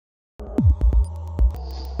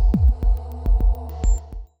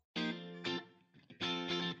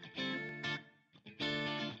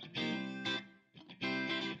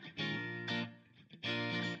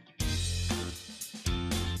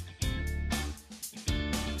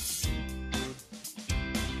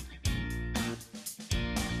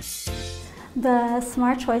The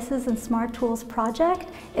Smart Choices and Smart Tools project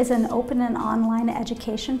is an open and online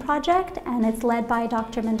education project, and it's led by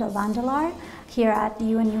Dr. Minda Vandelaar here at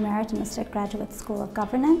unu-merit in Maastricht Graduate School of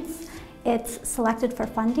Governance. It's selected for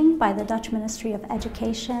funding by the Dutch Ministry of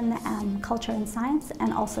Education, Culture and Science,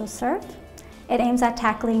 and also SURF. It aims at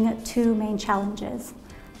tackling two main challenges.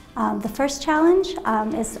 The first challenge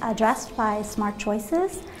is addressed by Smart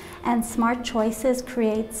Choices, and Smart Choices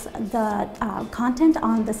creates the content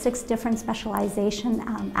on the 6 different specialization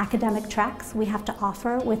academic tracks we have to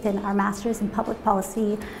offer within our Masters in Public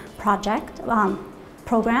Policy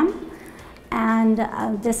program. And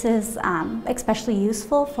this is especially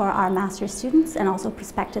useful for our master's students and also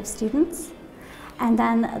prospective students. And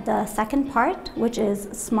then the second part, which is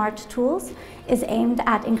Smart Tools, is aimed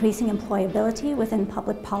at increasing employability within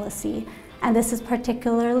public policy. And this is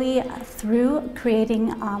particularly through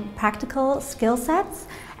creating practical skill sets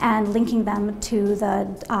and linking them to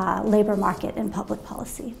the labor market in public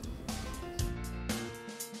policy.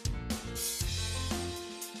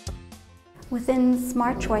 Within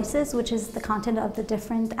Smart Choices, which is the content of the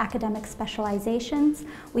different academic specializations,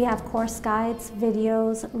 we have course guides,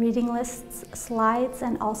 videos, reading lists, slides,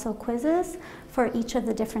 and also quizzes for each of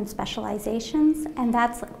the different specializations. And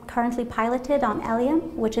that's currently piloted on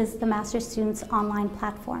Ellium, which is the Master's Students' online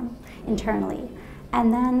platform internally.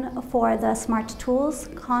 And then for the Smart Tools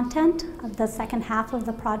content, the second half of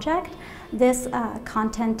the project, this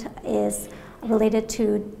content is related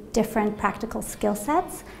to different practical skill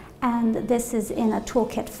sets. And this is in a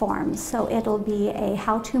toolkit form, so it'll be a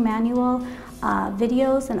how-to manual,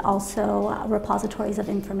 videos, and also repositories of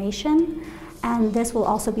information. And this will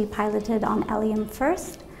also be piloted on Ellium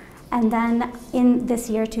first. And then in this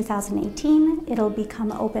year, 2018, it'll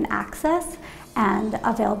become open access and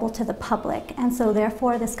available to the public. And so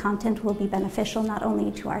therefore, this content will be beneficial not only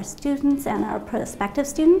to our students and our prospective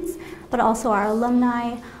students, but also our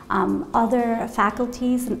alumni, other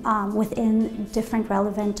faculties within different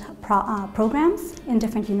relevant programs in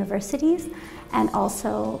different universities, and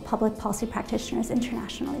also public policy practitioners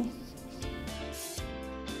internationally.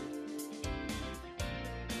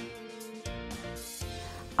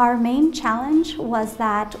 Our main challenge was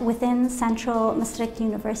that within Central Maastricht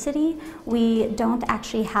University, we don't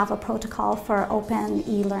actually have a protocol for open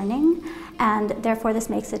e-learning, and therefore this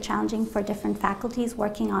makes it challenging for different faculties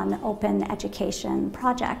working on open education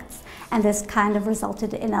projects, and this kind of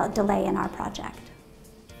resulted in a delay in our project.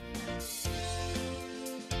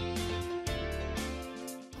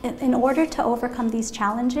 In order to overcome these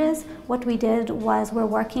challenges, what we did was we're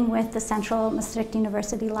working with the Central Maastricht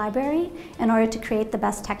University Library in order to create the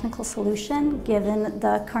best technical solution given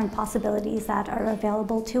the current possibilities that are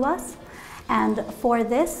available to us. And for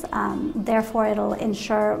this, therefore, it'll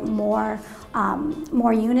ensure more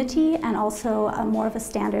unity and also more of a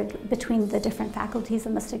standard between the different faculties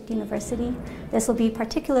of Maastricht University. This will be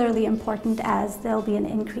particularly important as there'll be an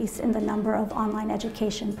increase in the number of online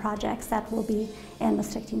education projects that will be in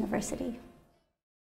Maastricht University.